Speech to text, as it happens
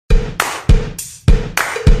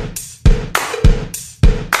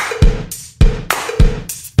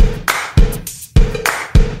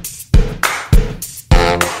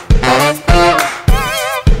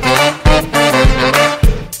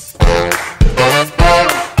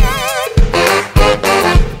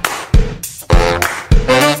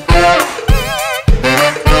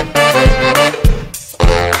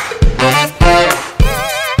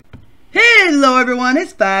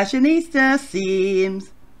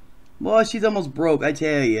FashionistaSims. Boy, she's almost broke, I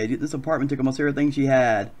tell you. This apartment took almost everything she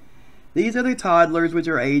had. These are the toddlers, which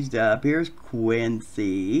are aged up. Here's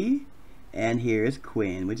Quincy. And here's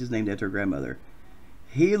Quinn, which is named after her grandmother.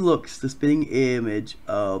 He looks the spitting image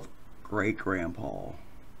of great-grandpa.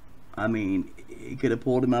 I mean, he could have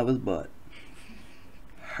pulled him out of his butt.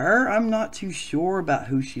 Her, I'm not too sure about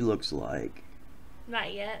who she looks like.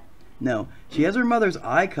 Not yet. No, she has her mother's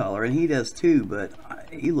eye color, and he does too, but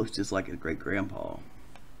he looks just like his great-grandpa.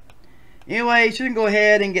 Anyway, she can go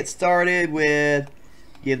ahead and get started with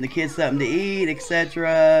giving the kids something to eat,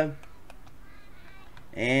 etc.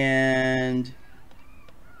 And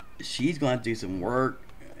she's going to have to do some work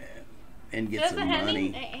and get some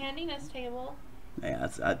money. There's a handiness table. Yeah,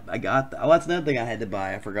 I got that. Oh, that's another thing I had to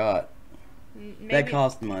buy. I forgot. Maybe. That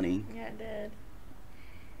cost money. Yeah, it did.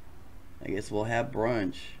 I guess we'll have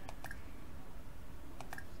brunch.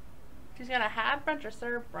 She's gonna have brunch or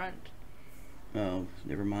serve brunch. Oh,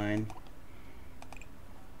 never mind.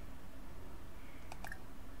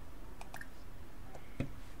 I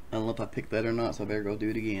don't know if I picked that or not, so I better go do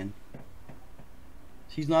it again.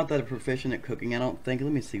 She's not that proficient at cooking, I don't think.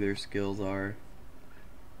 Let me see what her skills are.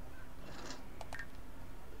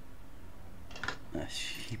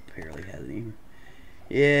 She barely has any.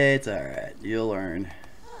 Yeah, it's alright. You'll learn.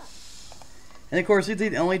 And of course, these are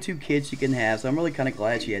the only two kids she can have, so I'm really kind of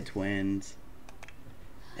glad she had twins.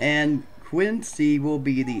 And Quincy will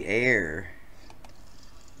be the heir.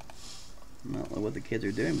 I don't know what the kids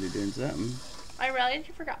are doing, but they're doing something. I realized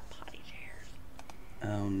you forgot potty chairs.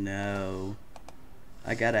 Oh no.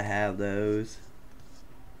 I gotta have those.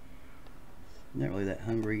 I'm not really that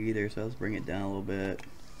hungry either, so let's bring it down a little bit.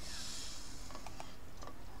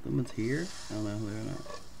 Someone's here? I don't know, they're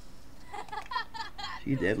not.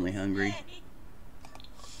 She's definitely hungry.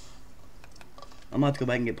 I'm gonna have to go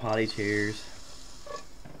back and get potty chairs.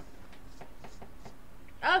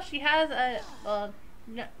 Oh, she has a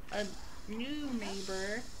new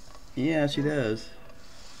neighbor. Yeah, she does.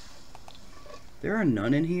 There are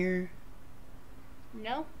none in here?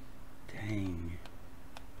 No. Dang.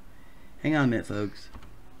 Hang on a minute, folks.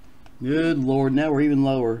 Good lord, now we're even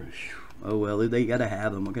lower. Whew. Oh well, they gotta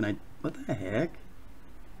have them. What the heck?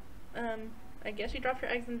 I guess you dropped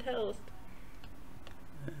your eggs and toast.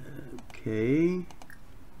 Okay.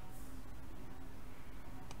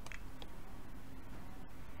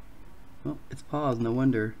 Well, it's paused, no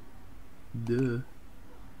wonder. Duh.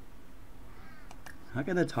 How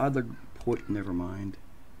can a toddler never mind.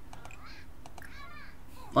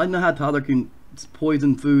 I know how a toddler can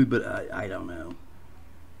poison food, but I don't know.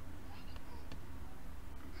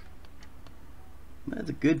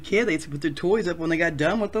 That's a good kid. They used to put their toys up when they got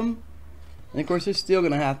done with them. And of course, they're still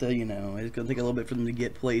going to have to, you know, it's going to take a little bit for them to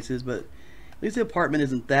get places, but at least the apartment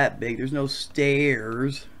isn't that big. There's no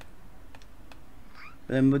stairs.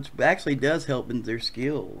 Which actually does help in their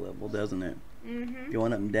skill level, doesn't it? Mm-hmm.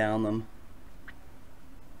 Going up and down them.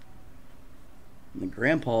 And the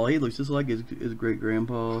grandpa, he looks just like his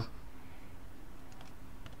great-grandpa.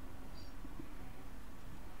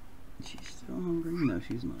 She's still hungry? No,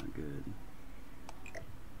 she's not good.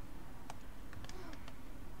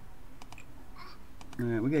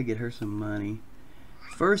 Alright, we gotta get her some money.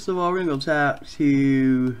 First of all, we're gonna go talk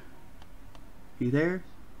to... You there?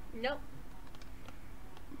 Nope.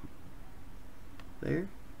 There?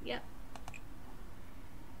 Yep.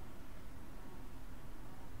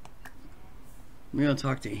 We're gonna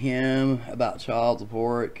talk to him about child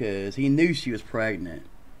support because he knew she was pregnant.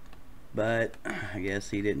 But I guess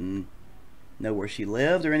he didn't know where she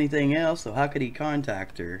lived or anything else, so how could he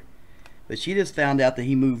contact her? But she just found out that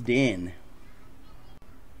he moved in.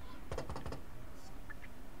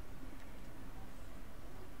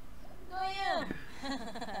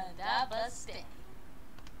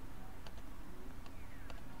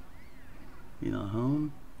 You not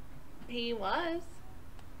home? He was.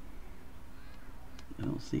 I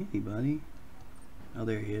don't see anybody. Oh,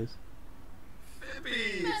 there he is.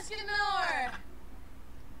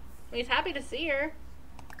 He's happy to see her.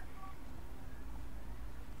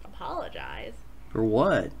 Apologize. For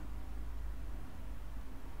what?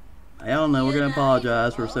 I don't know. We're gonna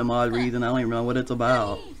apologize for some odd reason. I don't even know what it's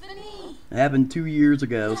about. It happened 2 years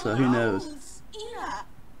ago, so who knows?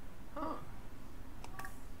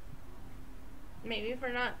 Maybe for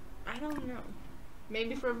not, I don't know.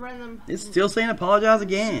 Maybe for random... It's still saying apologize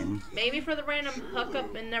again. Maybe for the random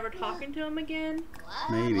hookup and never talking to him again.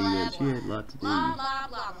 Maybe, but she had lots to do.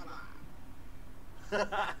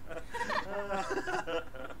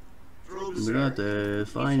 We're gonna have to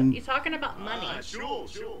find... He's talking about money. Sure.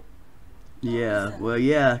 Yeah, well,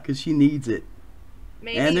 yeah, because she needs it.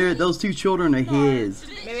 Maybe, And those 2 children are his.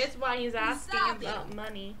 maybe it's why he's asking about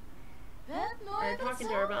money. Or talking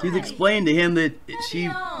to her about She's money. explained to him that she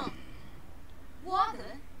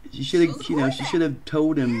should have, she should have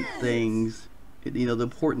told him things, the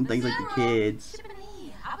important things like the kids.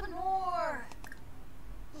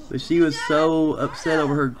 But she was so upset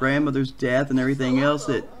over her grandmother's death and everything else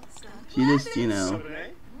that she just,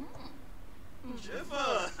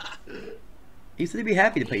 He said he'd be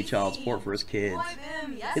happy to pay child support for his kids.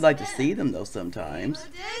 He'd like to see them though sometimes.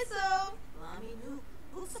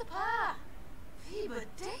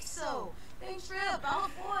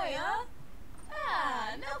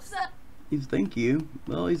 He's thank you.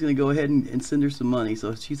 Well, he's gonna go ahead and send her some money,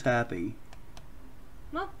 so she's happy.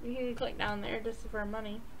 Well, you can click down there just for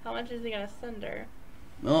money. How much is he gonna send her?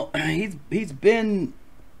 Well, he's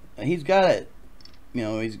got it.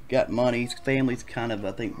 He's got money. His family's kind of,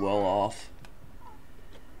 I think, well off.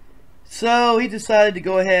 So he decided to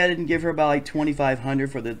go ahead and give her about like $2,500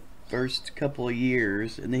 for the first couple of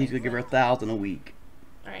years, and then he's gonna give her $1,000 a week.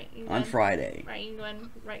 All right. On Friday. Right. You can go ahead and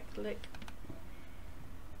right click.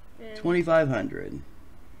 $2,500.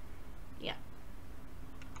 Yeah.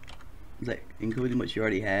 Is that including what she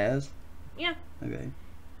already has? Yeah. Okay.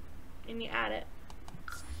 And you add it.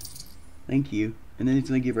 Thank you. And then he's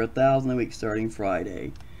going to give her $1,000 a week starting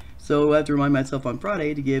Friday. So I have to remind myself on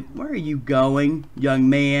Friday to give. Where are you going, young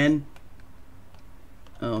man?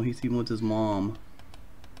 Oh, he wants his mom.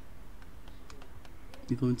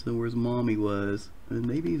 He wants to know where his mommy was. And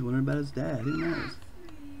maybe he's wondering about his dad. Who knows?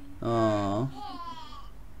 Aww.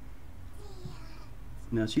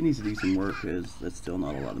 Now she needs to do some work because that's still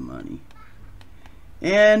not a lot of money.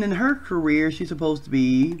 And in her career, she's supposed to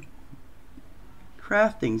be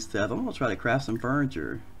crafting stuff. I'm gonna try to craft some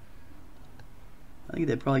furniture. I think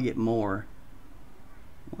they'd probably get more.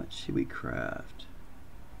 What should we craft?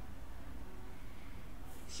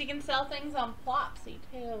 She can sell things on Plopsy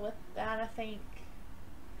too with that, I think.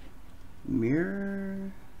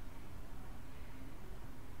 Mirror.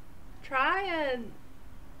 Try an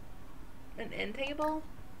end table.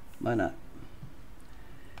 Why not?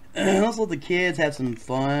 Let's let the kids have some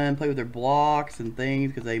fun, play with their blocks and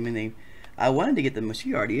things, because I wanted to get them.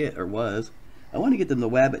 She already was. I wanted to get them the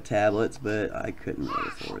Wabbit tablets, but I couldn't really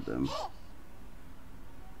afford them.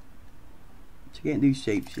 She can't do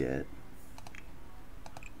shapes yet.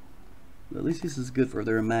 But at least this is good for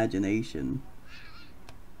their imagination.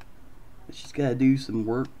 She's got to do some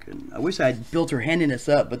work, and I wish I had built her handiness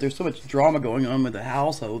up, but there's so much drama going on with the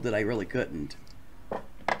household that I really couldn't.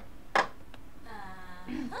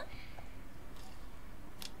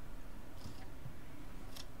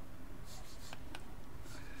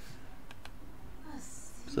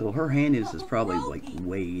 So her handiness is probably like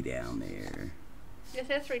way down there. It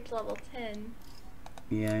says reach level 10.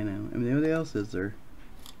 Yeah, I know. I mean, what else is there?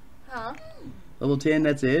 Huh? Level 10,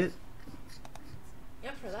 that's it?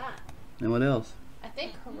 Yep, for that. And what else? I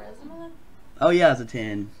think charisma. Oh yeah, it's a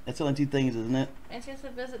 10. That's the only 2 things, isn't it? And she has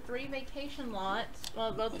to visit 3 vacation lots.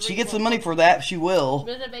 Well, both She gets the money for that, she will.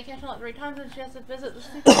 Visit a vacation lot 3 times, and she has to visit the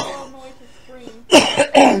Super Bowl noise screen.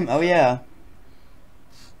 Oh yeah.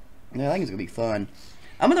 Yeah, I think it's gonna be fun.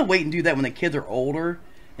 I'm gonna wait and do that when the kids are older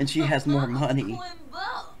and she has more money.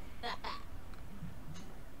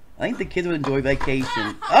 I think the kids would enjoy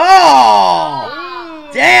vacation.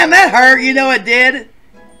 Oh! Damn, that hurt. You know it did.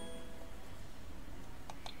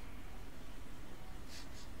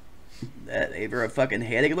 That gave her a fucking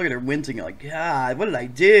headache. Look at her wincing. Like, God, what did I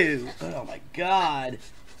do? Oh my God.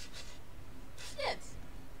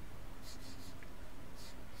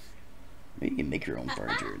 Maybe you can make your own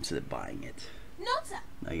furniture instead of buying it.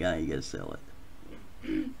 No, yeah, you gotta sell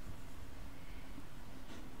it.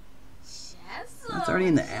 It's already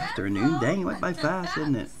in the afternoon. Dang, it went by fast,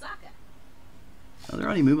 didn't it? Oh, they're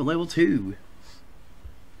already moving level 2.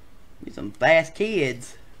 Need some fast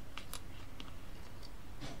kids.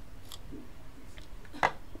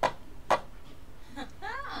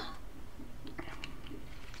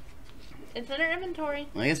 It's in her inventory.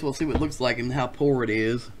 I guess we'll see what it looks like and how poor it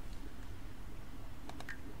is.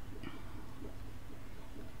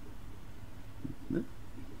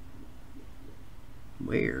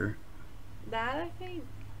 Where? That, I think.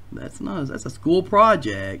 That's not. That's a school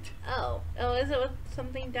project. Oh, is it with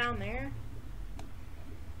something down there?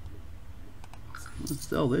 Let's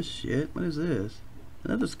sell this shit. What is this?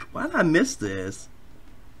 Why did I miss this?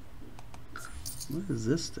 What is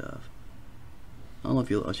this stuff? I don't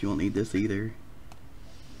know if she won't need this either.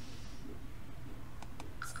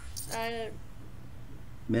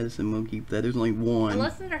 Medicine won't keep that. There's only one.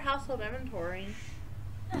 Unless it's in her household inventory.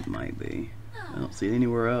 It might be. I don't see it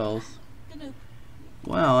anywhere else.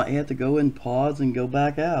 Wow, I have to go in, pause, and go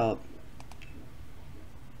back out.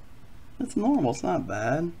 That's normal, it's not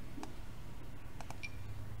bad.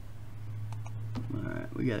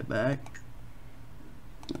 Alright, we got it back.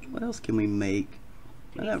 What else can we make?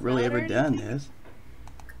 I've not really ever done this.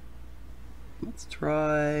 Let's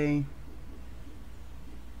try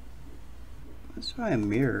a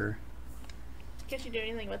mirror. Can't you do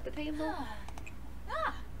anything with the table?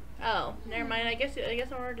 Oh, never mind. I guess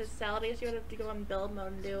in order to sell it, I guess you would have to go in build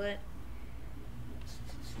mode and do it.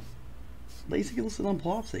 Basically, listen on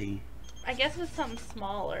Plopsy. I guess with something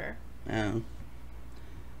smaller. Oh.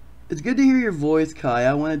 It's good to hear your voice, Kai.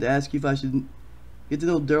 I wanted to ask you if I should get to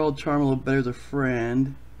know Daryl Charm a little better as a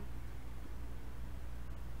friend.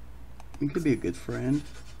 He could be a good friend.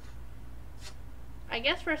 I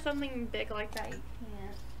guess for something big like that, you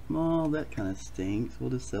can't. Well, that kind of stinks.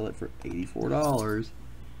 We'll just sell it for $84.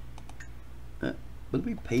 What did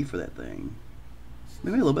we pay for that thing?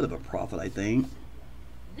 Maybe a little bit of a profit, I think.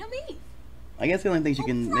 No me. I guess the only thing she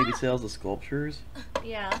can maybe sell is the sculptures.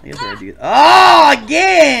 Yeah. I guess I do. Oh,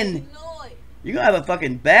 again! You're gonna have a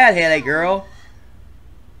fucking bad headache, girl.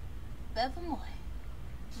 Yes.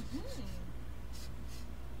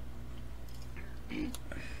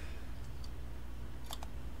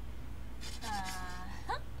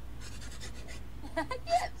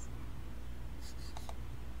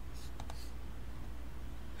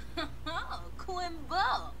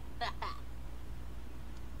 Quimbo.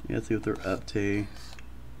 Let's see what they're up to.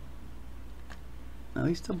 No,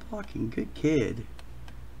 he's still blocking. Good kid.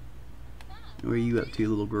 Where are you up to,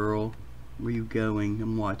 little girl? Where are you going?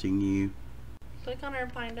 I'm watching you. Click on her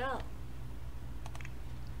and find out.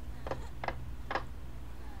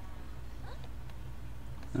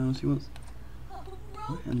 Oh, she wants...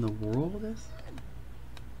 What in the world is?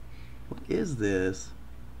 What is this?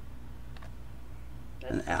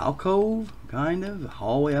 An alcove? Kind of? A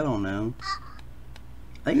hallway? I don't know.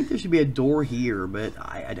 I think there should be a door here, but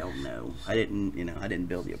I don't know. I didn't, you know, I didn't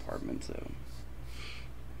build the apartment, so...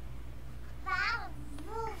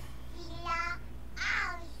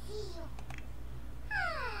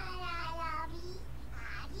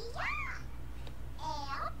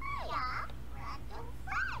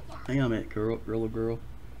 Hang on a minute, girl.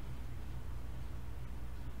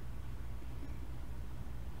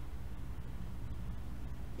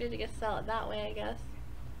 You have to just sell it that way, I guess.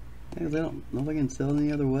 Yeah, they don't know if I can sell it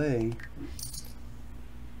any other way.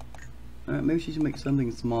 Alright, maybe she should make something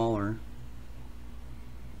smaller.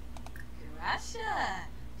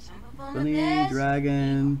 Bunny,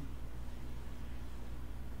 dragon,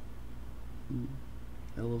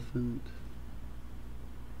 elephant.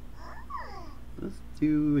 Let's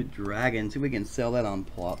do a dragon. See if we can sell that on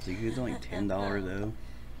Plopsy. It's only $10 though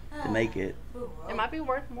to make it. It might be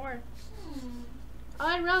worth more. Oh,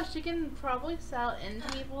 I realized you can probably sell end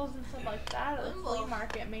tables and stuff like that at the flea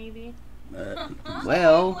market, maybe.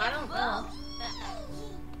 Well, I don't know.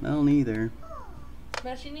 I don't either.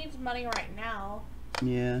 But she needs money right now.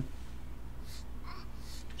 Yeah.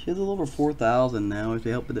 She has a little over 4,000 now. If they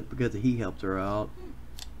help with it because he helped her out.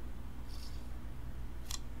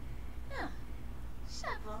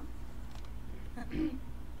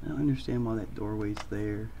 I don't understand why that doorway's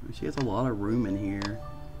there. She has a lot of room in here.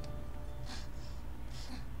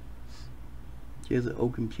 She has an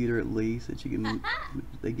old computer at least that she can.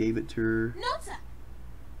 They gave it to her.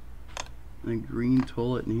 And a green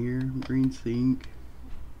toilet in here, green sink.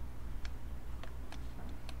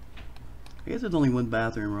 I guess there's only one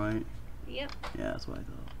bathroom, right? Yep. Yeah, that's what I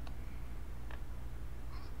thought.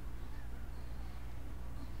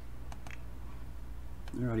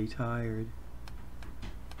 They're already tired.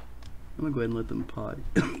 I'm gonna go ahead and let them pot.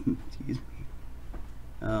 Excuse me.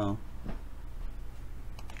 Oh.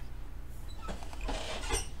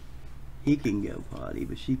 He can go potty,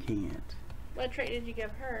 but she can't. What trait did you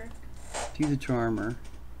give her? She's a charmer,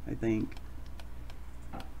 I think.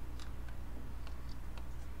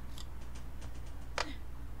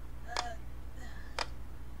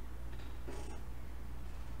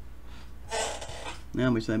 Now I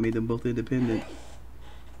wish I made them both independent.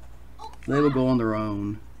 They will go on their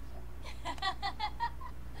own.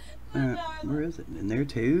 Where is it? In there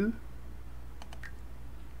too?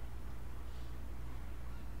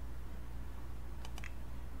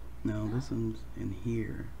 No, this one's in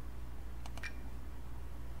here.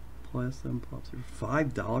 Plus some pops are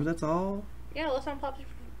 $5. That's all. Yeah, let's on Plopsy.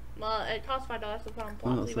 Well, it costs $5 to put on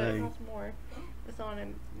Plopsy, but it costs more if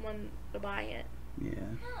someone one to buy it.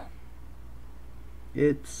 Yeah.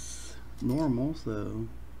 It's normal, so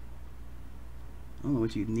I don't know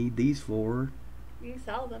what you need these for. You can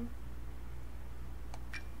sell them.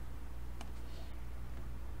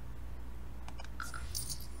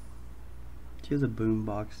 She has a boom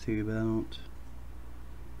box too, but I don't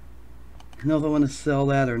know if I want to sell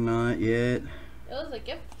that or not yet. It was a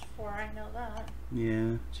gift for her, I know that.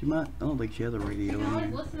 Yeah, she might. I don't think she has a She radio can in always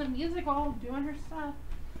here. listen to music while doing her stuff.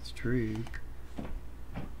 That's true. I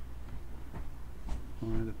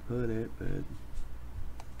don't know where to put it, but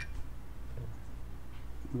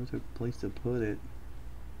where's a place to put it?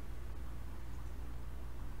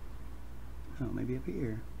 Oh, maybe up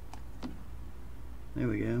here. There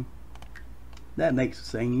we go. That makes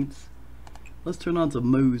sense. Let's turn on some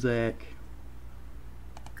music.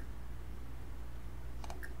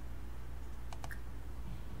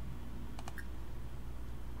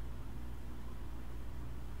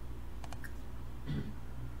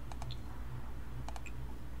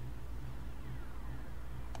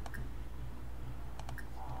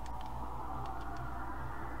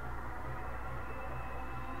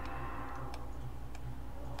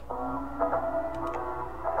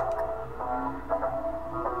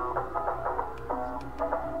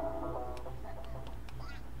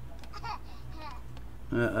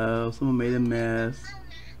 Uh-oh, someone made a mess.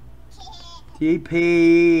 He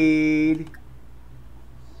peed.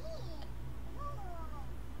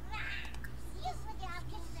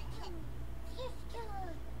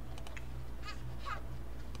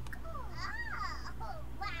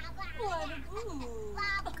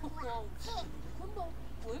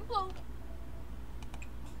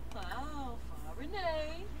 Wow,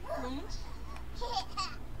 Renee.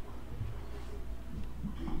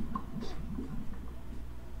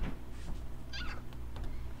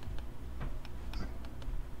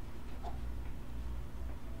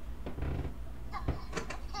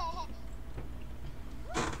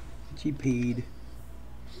 She peed.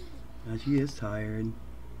 Now she is tired.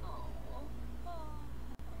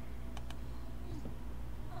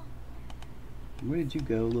 Where did you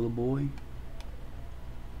go, little boy?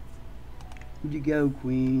 Where'd you go,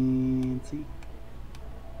 Quincy?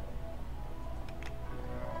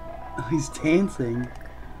 Oh, he's dancing.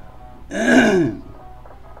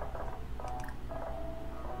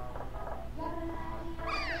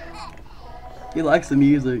 He likes the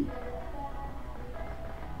music.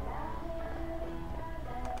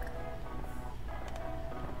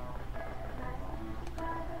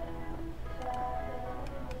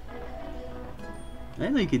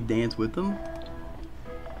 I think you could dance with them.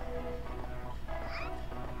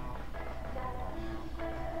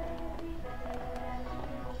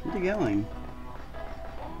 Where you going?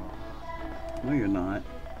 No, you're not.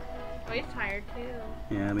 Oh, he's tired too.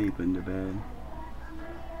 Yeah, maybe put him to bed.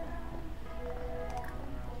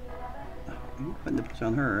 You're putting the push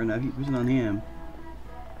on her, now he's pushing on him.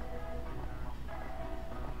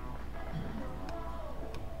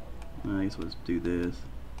 I guess let's do this.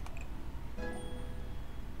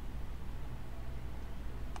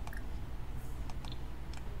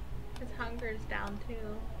 His hunger's down too.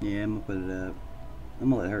 Yeah, I'm gonna put it up. I'm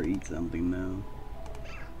gonna let her eat something though.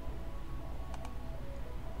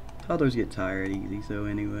 Toddlers get tired easy, so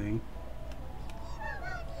anyway.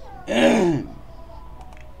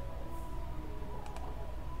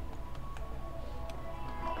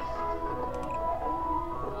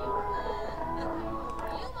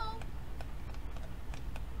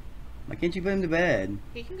 Why can't you put him to bed?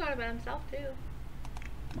 He can go to bed himself too.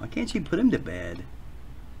 Why can't you put him to bed?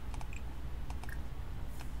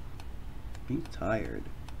 He's tired.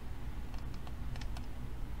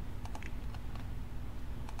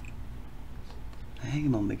 I think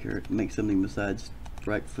I'm gonna make something besides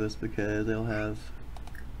breakfast because they'll have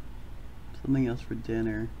something else for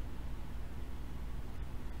dinner.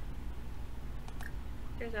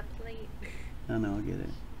 There's a plate. I know, I'll get it.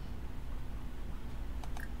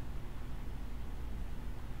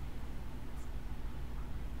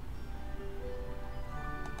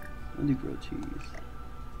 I'll do grilled cheese.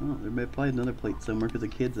 Oh, there may probably another plate somewhere because the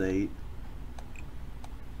kids ate.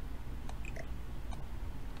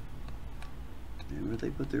 And where they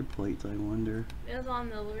put their plates, I wonder. It was on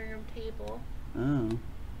the living room table. Oh.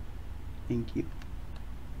 Thank you.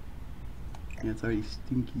 Yeah, it's already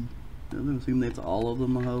stinky. I assume that's all of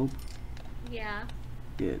them, I hope. Yeah.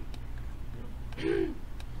 Good.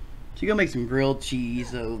 She's gonna make some grilled cheese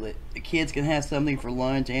so that the kids can have something for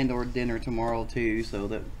lunch and or dinner tomorrow too, so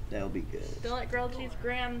that'll be good. Don't let grilled cheese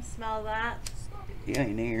Graham smell that. Yeah,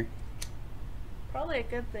 ain't here. Probably a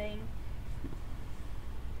good thing.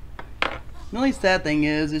 The only sad thing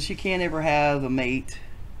is she can't ever have a mate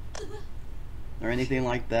or anything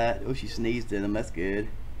like that. Oh, she sneezed in them. That's good.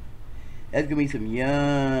 That's gonna be some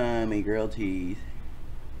yummy grilled cheese.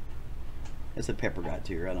 That's a pepper got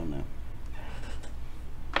to her. I don't know.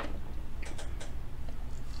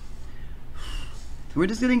 We're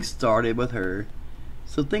just getting started with her,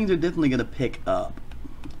 so things are definitely going to pick up.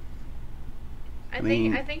 I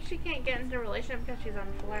think she can't get into a relationship because she's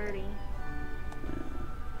unflirty.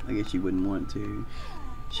 I guess she wouldn't want to.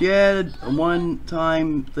 She had a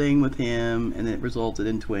one-time thing with him, and it resulted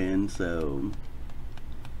in twins, so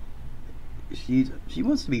she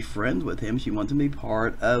wants to be friends with him. She wants him to be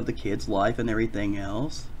part of the kid's life and everything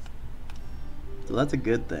else. So that's a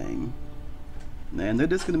good thing. And they're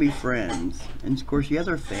just going to be friends. And of course she has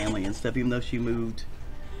her family and stuff, even though she moved.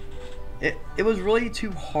 It was really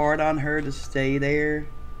too hard on her to stay there,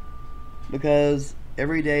 because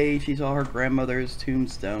every day she saw her grandmother's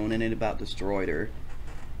tombstone and it about destroyed her.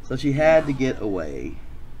 So she had to get away.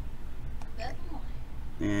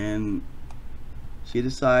 And she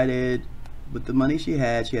decided with the money she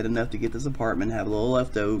had enough to get this apartment, have a little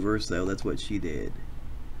left over, so that's what she did.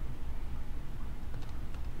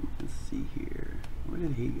 Let's see here. Where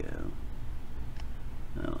did he go?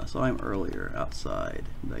 Oh, I saw him earlier outside,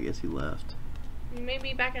 but I guess he left.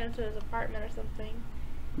 Maybe back into his apartment or something.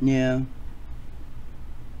 Yeah.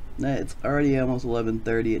 It's already almost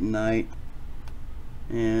 11:30 at night.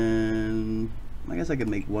 And I guess I could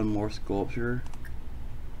make one more sculpture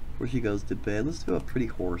before she goes to bed. Let's do a pretty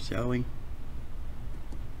horse, shall we?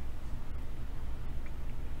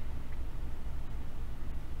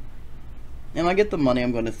 And when I get the money,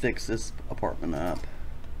 I'm going to fix this apartment up.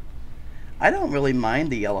 I don't really mind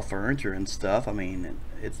the yellow furniture and stuff. I mean,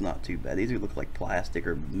 it's not too bad. These look like plastic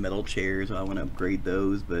or metal chairs, so I want to upgrade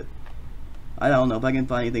those, but I don't know if I can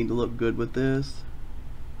find anything to look good with this.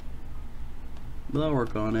 But I'll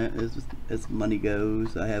work on it as money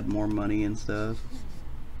goes. I have more money and stuff.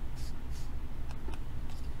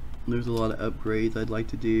 There's a lot of upgrades I'd like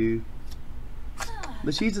to do.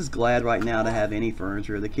 But she's just glad right now to have any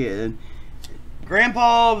furniture. The kid.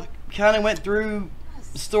 Grandpa kind of went through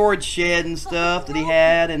storage shed and stuff that he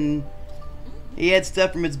had, and he had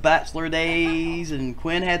stuff from his bachelor days, and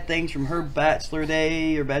Quinn had things from her bachelor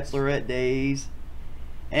day or bachelorette days,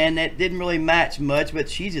 and it didn't really match much, but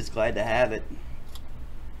she's just glad to have it.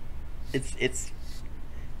 It's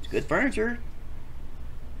good furniture.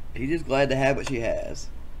 She's just glad to have what she has.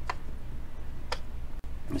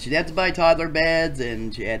 She'd have to buy toddler beds,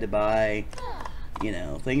 and she had to buy, you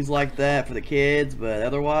know, things like that for the kids, but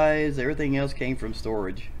otherwise everything else came from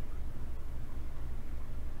storage.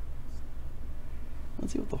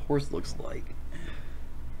 Let's see what the horse looks like.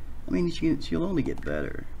 I mean, she'll only get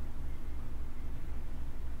better.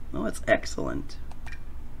 Oh, that's excellent.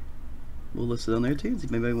 We'll list it on there too and see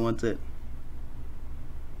if anybody wants it.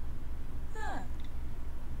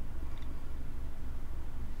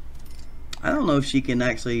 I don't know if she can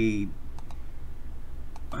actually.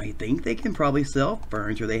 I think they can probably sell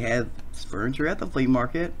furniture. They have furniture at the flea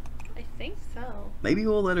market. I think so. Maybe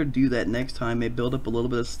we'll let her do that next time. Maybe build up a little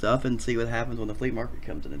bit of stuff and see what happens when the flea market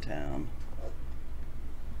comes into town.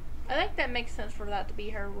 I think that makes sense for that to be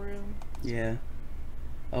her room. Yeah.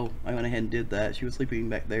 Oh, I went ahead and did that. She was sleeping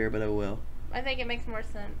back there, but oh well. I think it makes more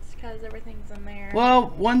sense because everything's in there. Well,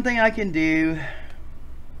 one thing I can do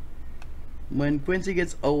when Quincy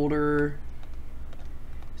gets older,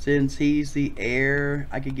 since he's the heir,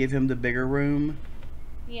 I could give him the bigger room.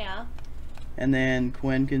 Yeah. And then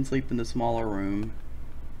Quinn can sleep in the smaller room.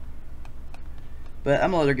 But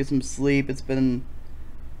I'm gonna let her get some sleep. It's been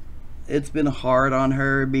hard on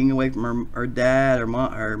her being away from her dad, her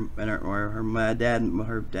mom,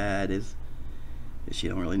 her dad is. She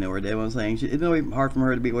don't really know her dad. What I'm saying, it's really hard for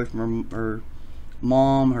her to be away from her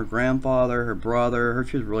mom, her grandfather, her brother.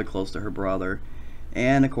 She was really close to her brother,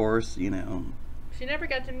 and of course, you know. She never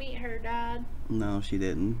got to meet her dad. No, she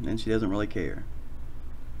didn't, and she doesn't really care.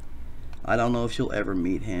 I don't know if she'll ever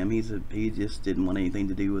meet him. He just didn't want anything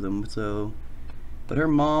to do with him. So, but her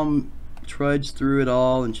mom trudged through it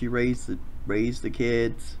all, and she raised the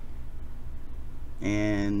kids,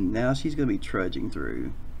 and now she's gonna be trudging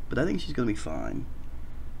through. But I think she's gonna be fine.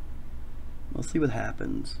 We'll see what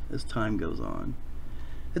happens as time goes on.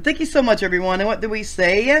 But thank you so much, everyone. And what do we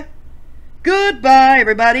say? Goodbye,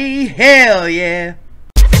 everybody. Hell yeah.